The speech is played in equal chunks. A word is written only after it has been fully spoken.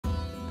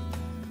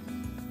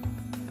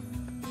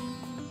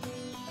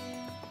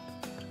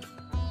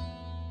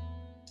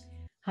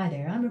Hi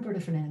there, I'm Roberta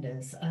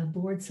Fernandez, a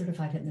board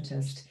certified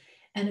hypnotist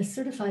and a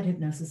certified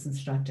hypnosis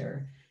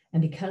instructor.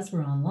 And because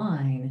we're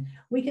online,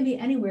 we can be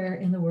anywhere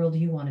in the world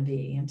you want to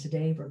be. And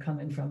today we're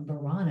coming from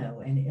Verano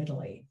in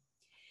Italy.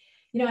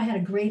 I had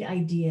a great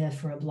idea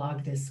for a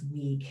blog this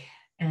week,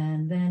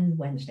 and then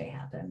Wednesday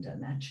happened,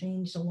 and that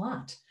changed a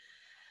lot.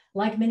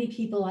 Like many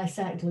people, I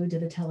sat glued to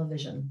the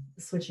television,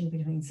 switching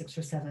between 6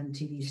 or 7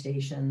 TV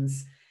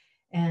stations,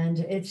 and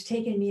it's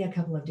taken me a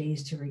couple of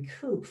days to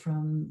recoup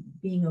from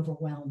being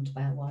overwhelmed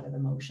by a lot of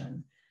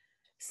emotion.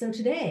 So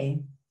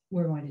today,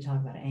 we're going to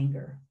talk about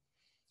anger.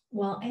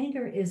 While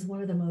anger is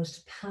one of the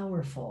most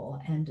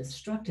powerful and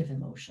destructive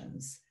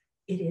emotions,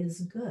 it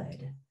is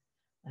good.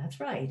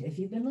 That's right. If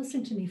you've been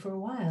listening to me for a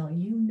while,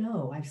 you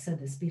know I've said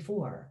this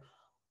before.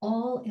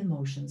 All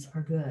emotions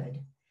are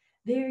good.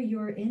 They're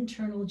your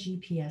internal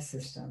GPS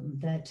system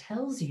that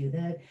tells you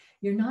that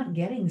you're not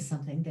getting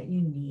something that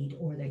you need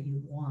or that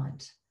you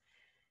want.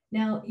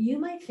 Now, you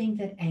might think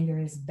that anger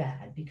is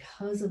bad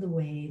because of the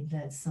way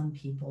that some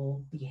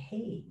people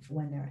behave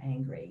when they're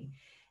angry.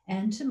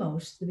 And to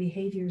most, the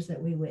behaviors that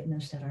we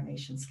witnessed at our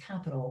nation's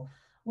capital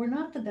were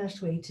not the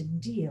best way to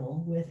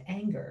deal with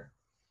anger.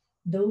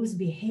 Those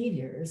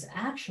behaviors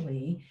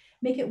actually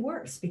make it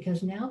worse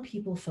because now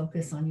people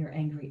focus on your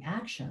angry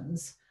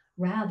actions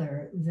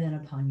rather than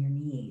upon your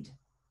need.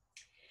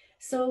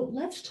 So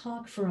let's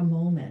talk for a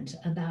moment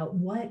about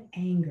what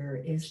anger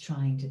is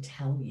trying to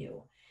tell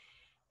you.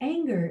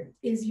 Anger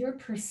is your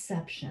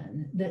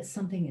perception that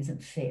something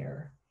isn't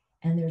fair,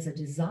 and there's a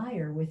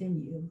desire within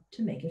you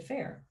to make it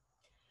fair.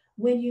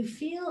 When you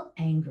feel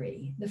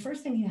angry, the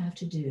first thing you have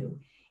to do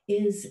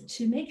is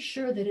to make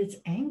sure that it's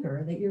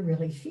anger that you're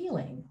really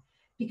feeling.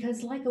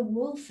 Because, like a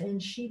wolf in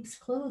sheep's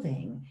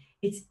clothing,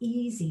 it's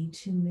easy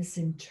to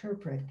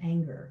misinterpret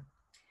anger.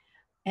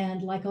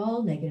 And like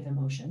all negative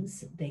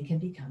emotions, they can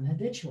become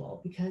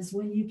habitual because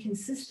when you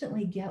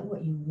consistently get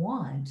what you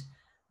want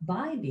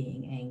by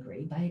being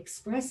angry, by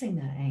expressing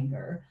that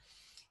anger,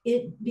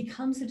 it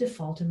becomes a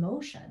default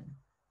emotion,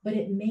 but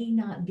it may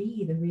not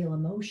be the real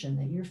emotion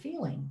that you're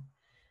feeling.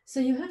 So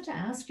you have to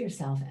ask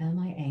yourself, am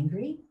I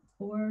angry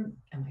or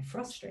am I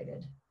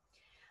frustrated?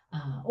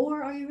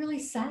 Or are you really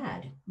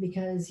sad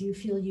because you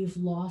feel you've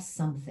lost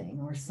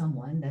something or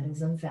someone that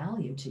is of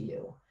value to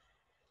you?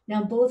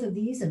 Now, both of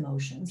these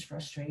emotions,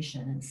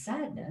 frustration and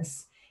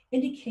sadness,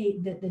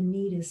 indicate that the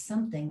need is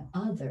something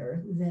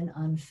other than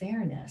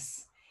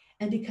unfairness.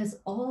 And because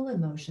all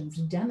emotions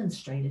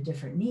demonstrate a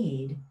different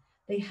need,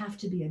 they have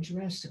to be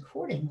addressed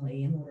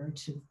accordingly in order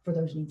for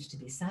those needs to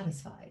be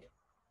satisfied.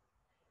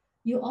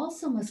 You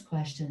also must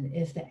question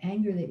if the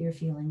anger that you're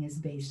feeling is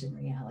based in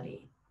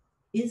reality.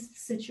 Is the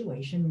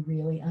situation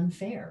really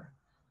unfair?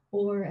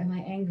 Or am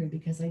I angry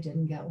because I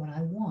didn't get what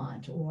I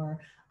want?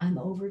 Or I'm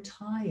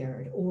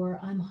overtired? Or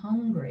I'm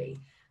hungry?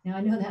 Now,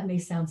 I know that may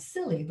sound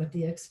silly, but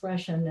the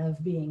expression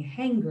of being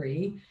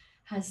hangry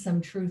has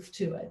some truth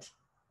to it.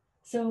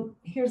 So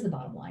here's the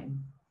bottom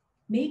line.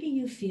 Maybe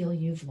you feel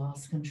you've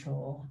lost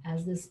control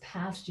as this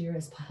past year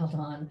has piled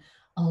on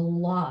a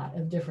lot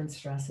of different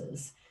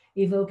stresses,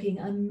 evoking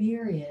a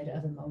myriad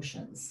of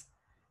emotions.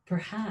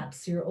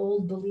 Perhaps your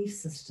old belief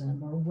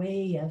system or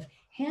way of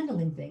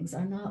handling things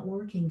are not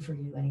working for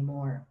you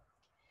anymore.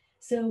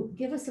 So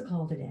give us a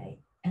call today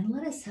and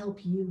let us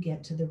help you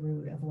get to the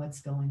root of what's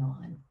going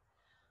on.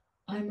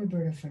 I'm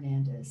Roberta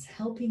Fernandez,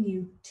 helping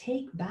you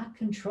take back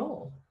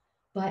control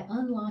by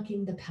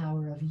unlocking the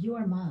power of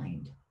your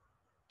mind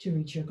to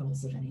reach your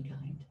goals of any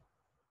kind.